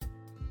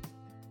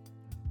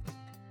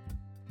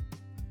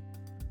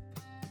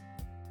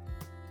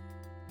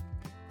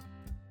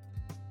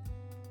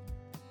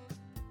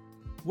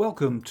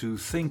Welcome to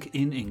Think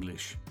in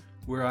English,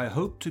 where I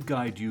hope to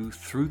guide you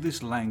through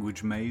this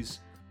language maze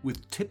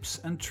with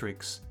tips and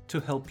tricks to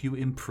help you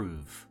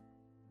improve.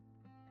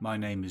 My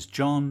name is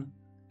John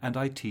and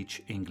I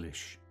teach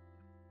English.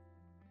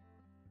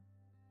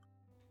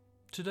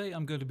 Today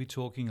I'm going to be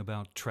talking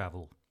about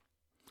travel.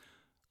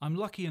 I'm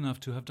lucky enough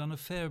to have done a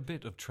fair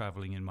bit of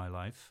traveling in my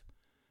life.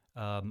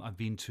 I've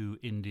been to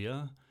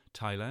India,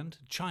 Thailand,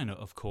 China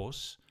of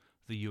course,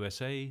 the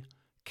USA,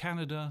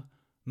 Canada,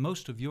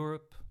 most of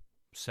Europe,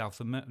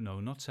 South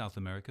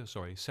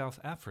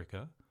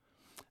Africa,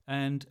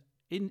 and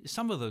in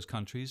some of those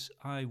countries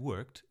I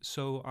worked,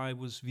 so I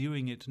was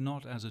viewing it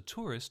not as a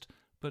tourist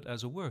but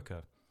as a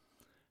worker.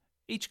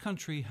 Each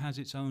country has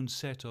its own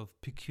set of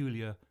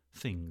peculiarities,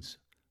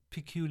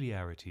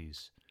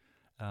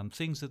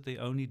 things that they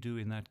only do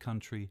in that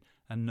country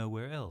and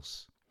nowhere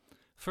else.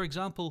 For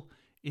example,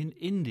 in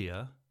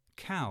India,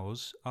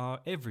 cows are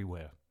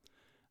everywhere.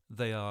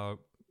 They are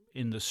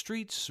in the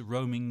streets,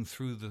 roaming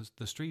through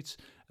the streets,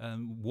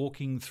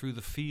 walking through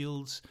the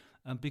fields.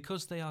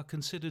 Because they are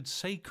considered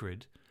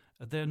sacred,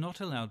 they're not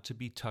allowed to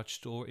be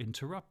touched or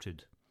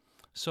interrupted.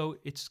 So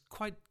it's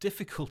quite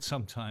difficult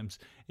sometimes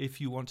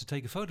if you want to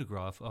take a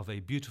photograph of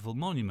a beautiful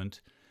monument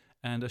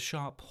and a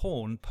sharp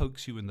horn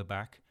pokes you in the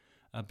back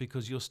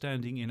because you're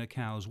standing in a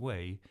cow's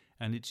way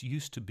and it's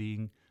used to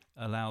being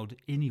allowed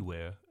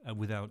anywhere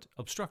without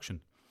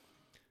obstruction.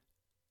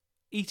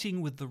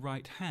 Eating with the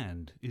right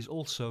hand is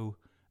also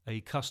a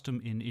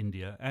custom in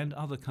India and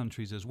other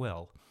countries as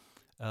well.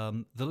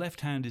 The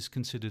left hand is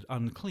considered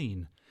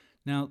unclean.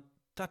 Now,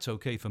 that's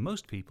okay for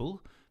most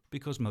people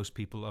because most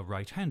people are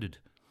right-handed.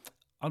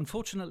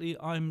 Unfortunately,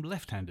 I'm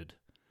left-handed,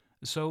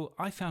 so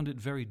I found it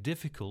very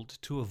difficult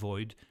to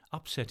avoid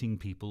upsetting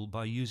people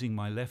by using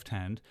my left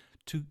hand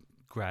to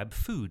grab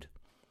food.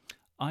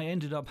 I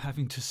ended up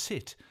having to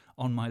sit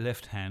on my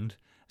left hand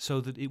so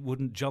that it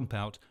wouldn't jump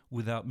out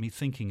without me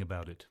thinking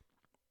about it.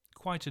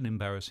 Quite an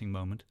embarrassing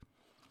moment.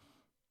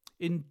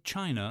 In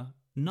China,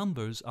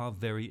 numbers are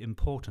very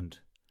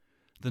important.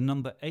 The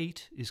number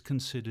 8 is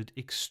considered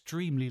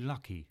extremely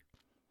lucky.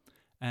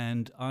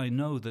 And I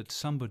know that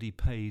somebody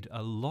paid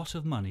a lot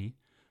of money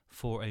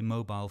for a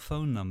mobile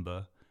phone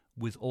number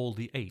with all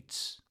the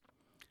 8s.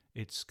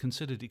 It's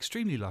considered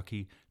extremely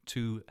lucky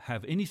to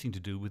have anything to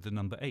do with the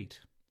number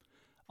 8.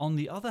 On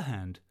the other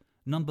hand,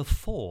 number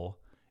 4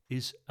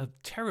 is a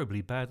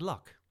terribly bad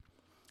luck.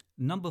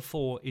 Number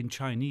 4 in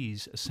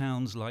Chinese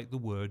sounds like the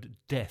word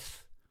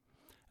death,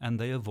 and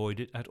they avoid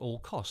it at all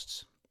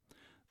costs.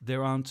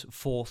 There aren't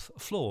fourth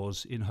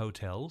floors in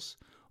hotels,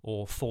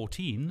 or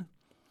 14,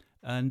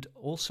 and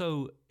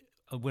also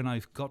when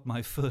I got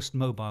my first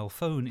mobile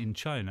phone in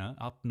China,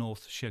 up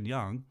north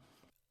Shenyang,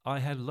 I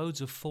had loads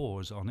of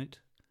 4s on it,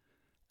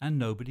 and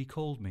nobody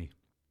called me.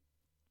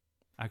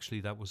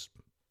 Actually, that was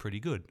pretty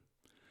good.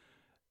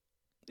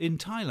 In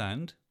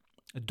Thailand,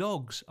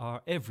 dogs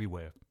are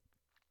everywhere.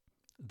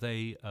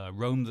 They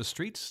roam the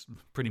streets,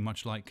 pretty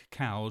much like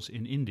cows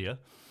in India,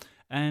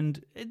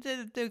 and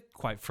they're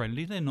quite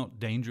friendly. They're not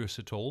dangerous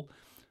at all.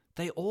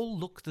 They all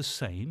look the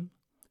same,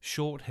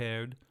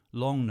 short-haired,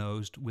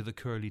 long-nosed with a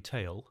curly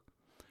tail,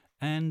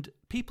 and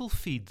people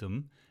feed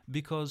them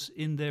because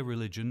in their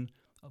religion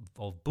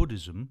of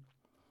Buddhism,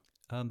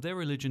 their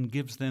religion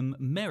gives them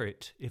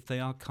merit if they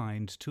are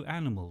kind to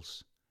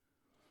animals.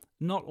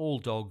 Not all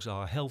dogs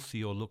are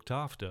healthy or looked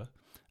after,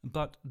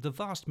 but the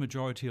vast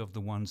majority of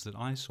the ones that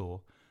I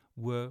saw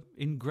were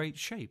in great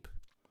shape.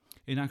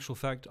 In actual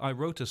fact, I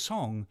wrote a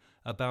song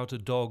about a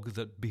dog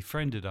that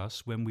befriended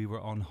us when we were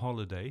on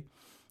holiday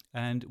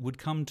and would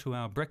come to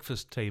our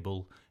breakfast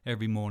table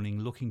every morning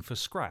looking for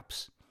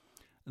scraps.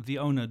 The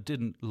owner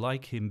didn't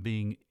like him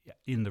being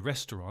in the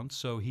restaurant,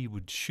 so he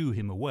would shoo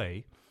him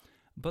away,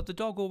 but the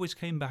dog always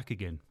came back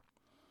again.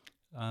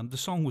 The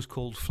song was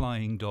called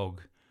Flying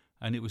Dog,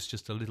 and it was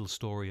just a little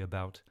story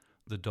about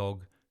the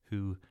dog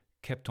who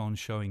kept on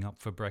showing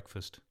up for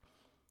breakfast.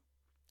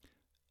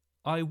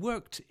 I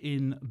worked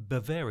in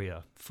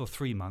Bavaria for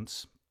 3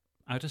 months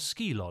at a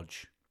ski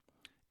lodge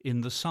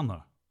in the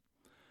summer.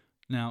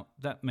 Now,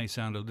 that may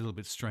sound a little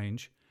bit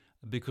strange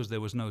because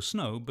there was no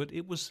snow, but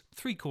it was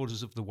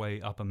 3/4 of the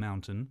way up a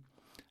mountain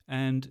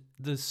and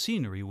the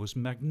scenery was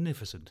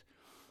magnificent.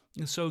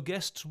 So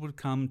guests would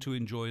come to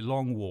enjoy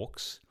long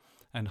walks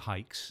and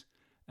hikes,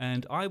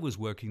 and I was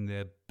working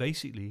there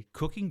basically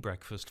cooking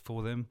breakfast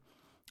for them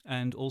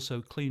and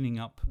also cleaning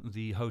up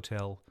the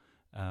hotel,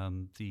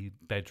 the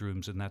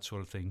bedrooms and that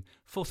sort of thing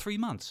for 3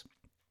 months.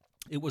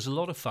 It was a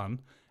lot of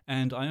fun,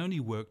 and I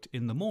only worked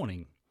in the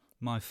morning.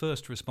 My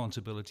first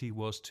responsibility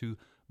was to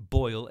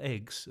boil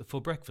eggs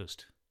for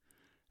breakfast.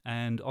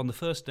 And on the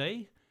first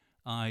day,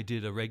 I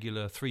did a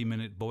regular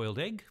 3-minute boiled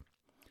egg,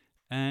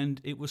 and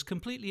it was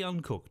completely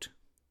uncooked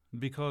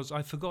because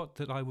I forgot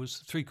that I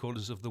was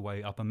 3/4 of the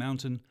way up a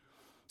mountain,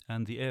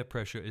 and the air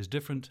pressure is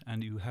different,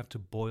 and you have to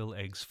boil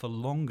eggs for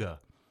longer.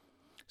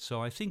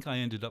 So I think I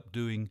ended up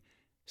doing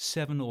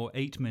 7 or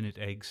 8-minute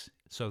eggs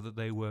so that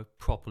they were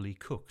properly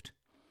cooked.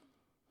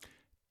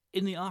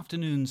 In the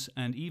afternoons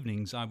and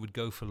evenings, I would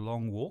go for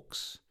long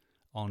walks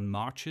on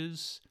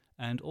marches,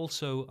 and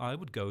also I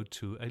would go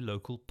to a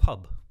local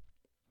pub.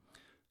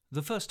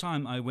 The first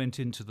time I went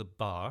into the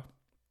bar,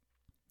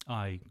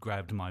 I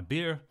grabbed my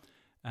beer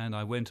and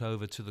I went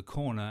over to the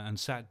corner and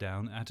sat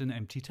down at an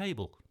empty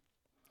table.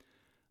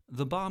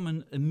 The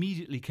barman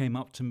immediately came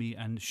up to me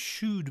and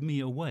shooed me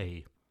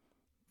away,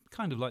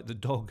 kind of like the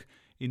dog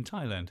in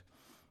Thailand.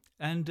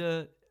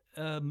 And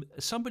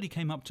somebody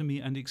came up to me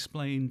and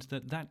explained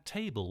that that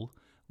table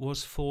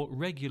was for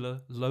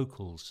regular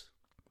locals.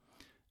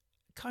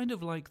 Kind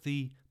of like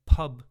the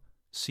pub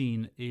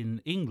scene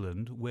in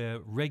England where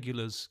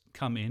regulars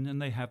come in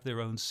and they have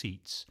their own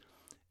seats.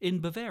 In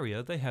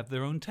Bavaria, they have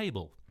their own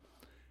table.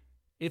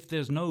 If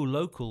there's no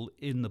local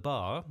in the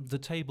bar, the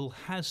table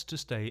has to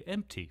stay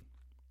empty.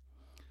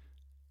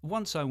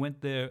 Once I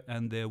went there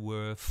and there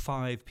were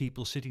 5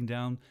 people sitting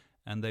down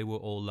and they were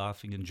all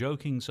laughing and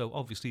joking, so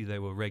obviously they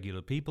were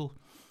regular people,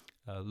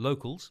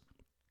 locals.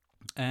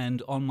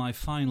 And on my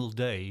final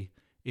day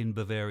in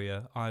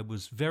Bavaria, I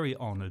was very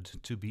honored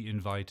to be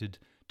invited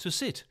to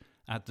sit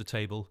at the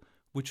table,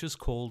 which is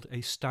called a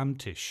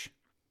Stammtisch.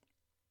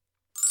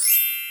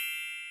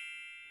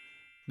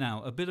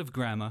 Now, a bit of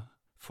grammar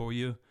for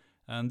you,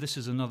 and this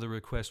is another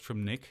request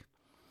from Nick.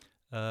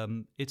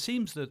 It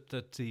seems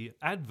that the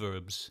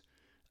adverbs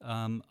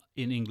in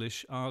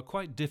English are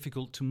quite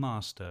difficult to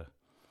master.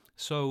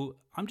 So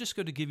I'm just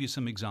going to give you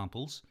some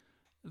examples,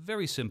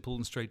 very simple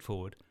and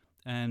straightforward,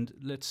 and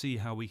let's see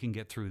how we can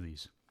get through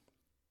these.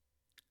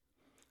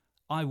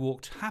 I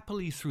walked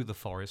happily through the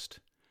forest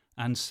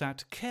and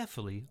sat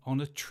carefully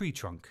on a tree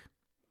trunk.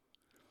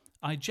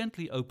 I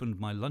gently opened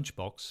my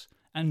lunchbox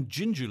and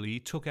gingerly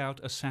took out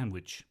a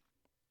sandwich.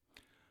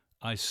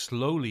 I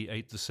slowly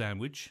ate the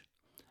sandwich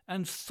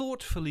and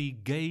thoughtfully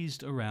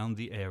gazed around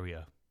the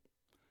area.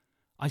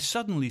 I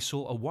suddenly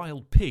saw a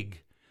wild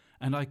pig,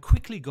 and I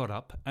quickly got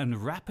up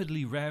and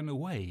rapidly ran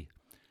away,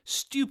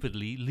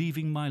 stupidly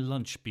leaving my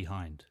lunch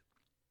behind.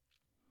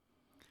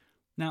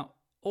 Now,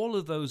 all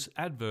of those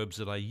adverbs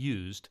that I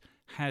used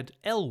had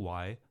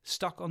ly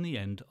stuck on the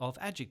end of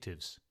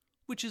adjectives,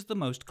 which is the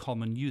most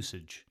common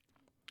usage.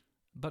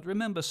 But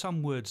remember,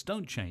 some words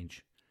don't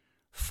change.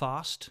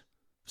 Fast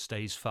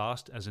stays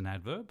fast as an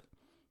adverb.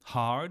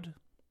 Hard,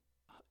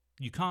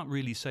 you can't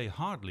really say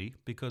hardly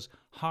because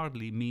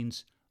hardly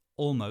means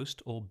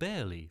almost or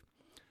barely.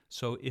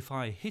 So if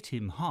I hit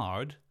him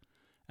hard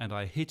and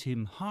I hit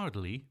him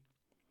hardly,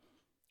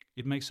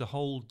 it makes a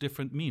whole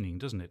different meaning,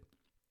 doesn't it?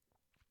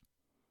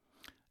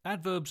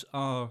 Adverbs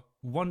are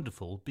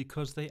wonderful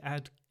because they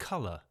add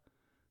colour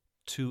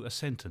to a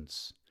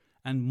sentence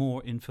and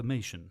more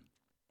information.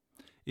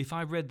 If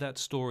I read that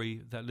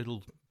story, that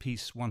little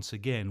piece once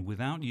again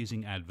without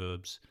using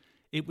adverbs,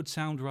 it would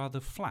sound rather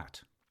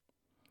flat.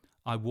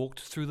 I walked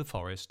through the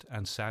forest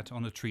and sat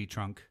on a tree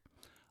trunk.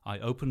 I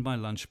opened my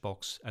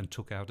lunchbox and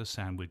took out a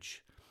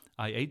sandwich.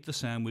 I ate the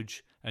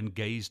sandwich and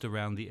gazed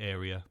around the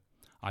area.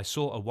 I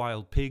saw a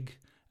wild pig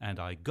and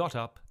I got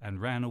up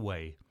and ran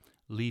away,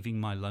 leaving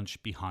my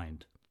lunch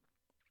behind.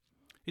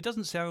 It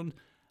doesn't sound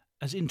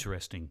as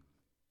interesting.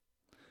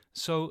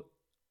 So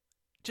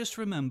just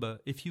remember,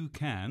 if you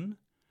can,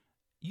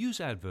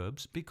 use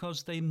adverbs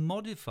because they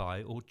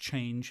modify or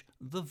change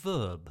the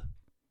verb.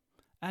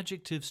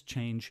 Adjectives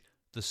change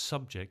the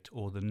subject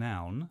or the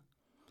noun,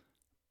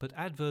 but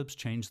adverbs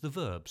change the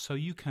verb. So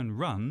you can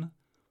run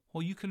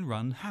or you can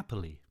run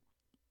happily.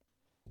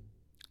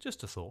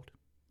 Just a thought.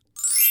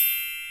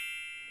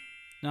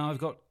 Now I've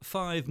got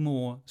 5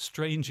 more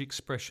strange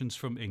expressions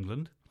from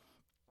England,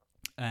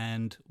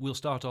 and we'll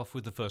start off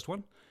with the first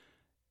one.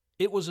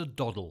 It was a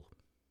doddle.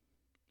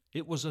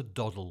 It was a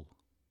doddle.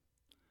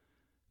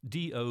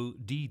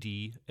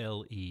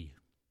 D-O-D-D-L-E.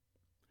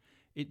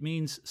 It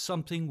means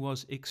something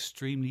was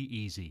extremely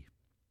easy.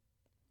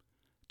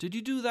 Did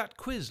you do that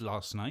quiz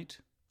last night?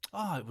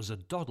 It was a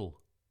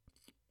doddle.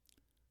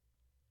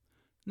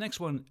 Next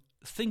one,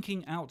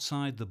 thinking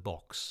outside the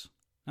box.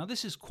 Now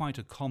this is quite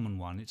a common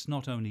one. It's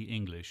not only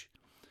English,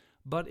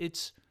 but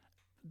it's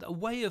a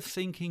way of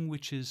thinking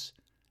which is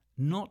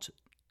not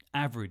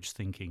average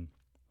thinking.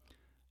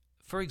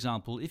 For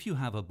example, if you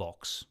have a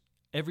box,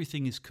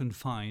 everything is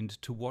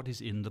confined to what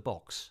is in the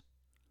box.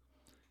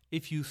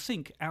 If you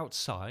think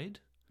outside,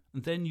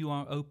 then you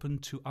are open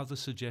to other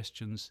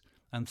suggestions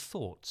and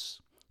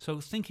thoughts. So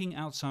thinking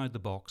outside the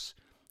box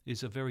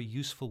is a very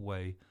useful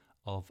way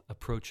of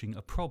approaching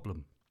a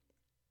problem.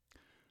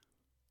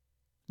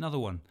 Another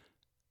one,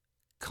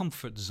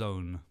 comfort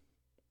zone.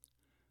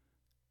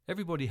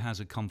 Everybody has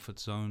a comfort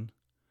zone.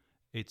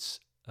 It's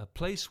a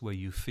place where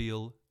you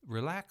feel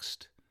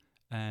relaxed,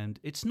 and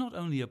it's not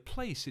only a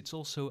place, it's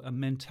also a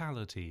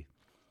mentality.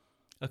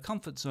 A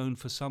comfort zone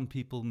for some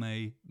people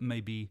may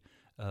be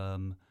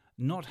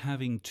not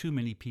having too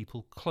many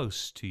people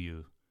close to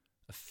you,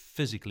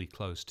 physically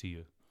close to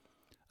you.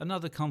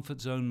 Another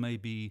comfort zone may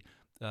be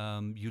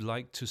you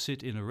like to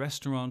sit in a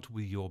restaurant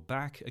with your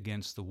back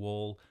against the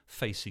wall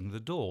facing the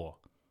door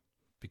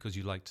because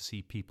you like to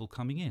see people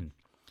coming in.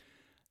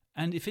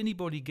 And if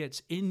anybody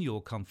gets in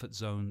your comfort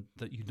zone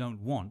that you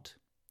don't want,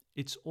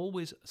 it's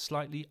always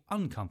slightly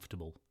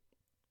uncomfortable.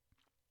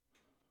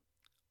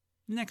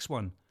 Next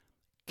one,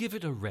 give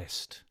it a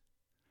rest.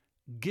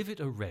 Give it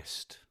a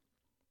rest.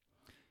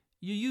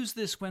 You use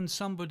this when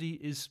somebody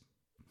is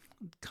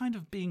kind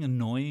of being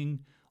annoying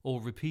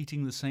or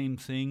repeating the same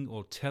thing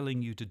or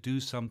telling you to do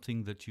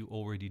something that you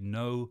already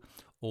know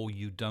or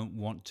you don't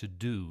want to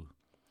do.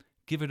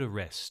 Give it a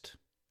rest.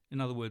 In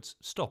other words,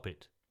 stop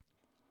it.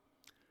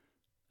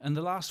 And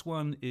the last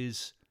one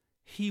is,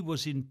 he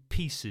was in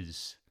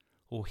pieces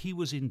or he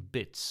was in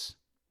bits.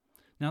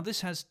 Now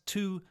this has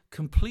two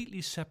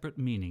completely separate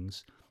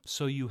meanings,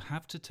 so you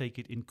have to take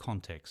it in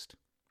context.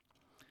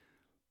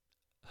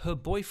 Her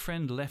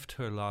boyfriend left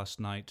her last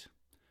night.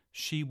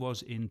 She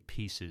was in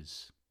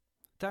pieces.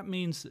 That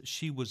means that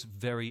she was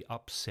very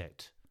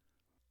upset.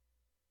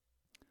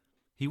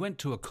 He went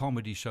to a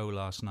comedy show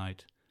last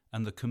night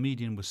and the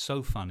comedian was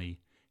so funny,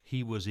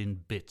 he was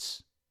in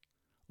bits.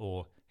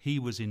 Or he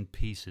was in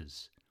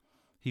pieces.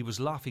 He was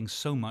laughing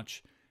so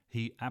much,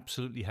 he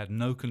absolutely had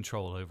no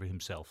control over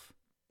himself.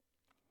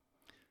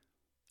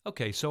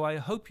 Okay, so I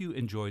hope you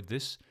enjoyed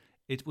this.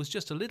 It was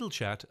just a little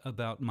chat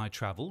about my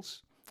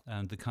travels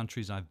and the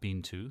countries I've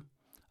been to,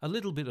 a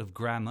little bit of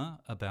grammar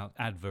about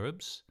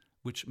adverbs,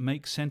 which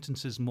make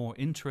sentences more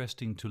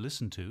interesting to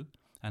listen to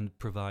and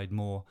provide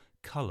more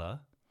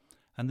colour,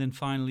 and then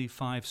finally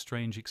 5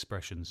 strange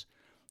expressions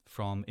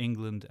from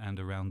England and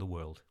around the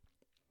world.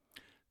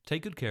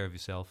 Take good care of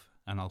yourself,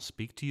 and I'll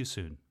speak to you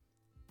soon.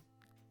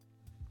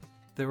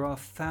 There are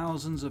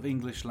thousands of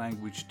English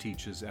language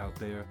teachers out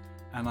there,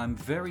 and I'm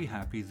very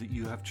happy that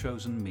you have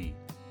chosen me.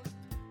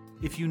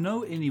 If you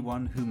know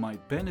anyone who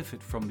might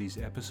benefit from these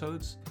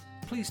episodes,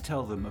 please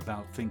tell them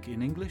about Think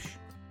in English.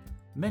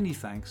 Many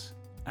thanks,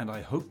 and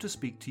I hope to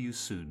speak to you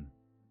soon.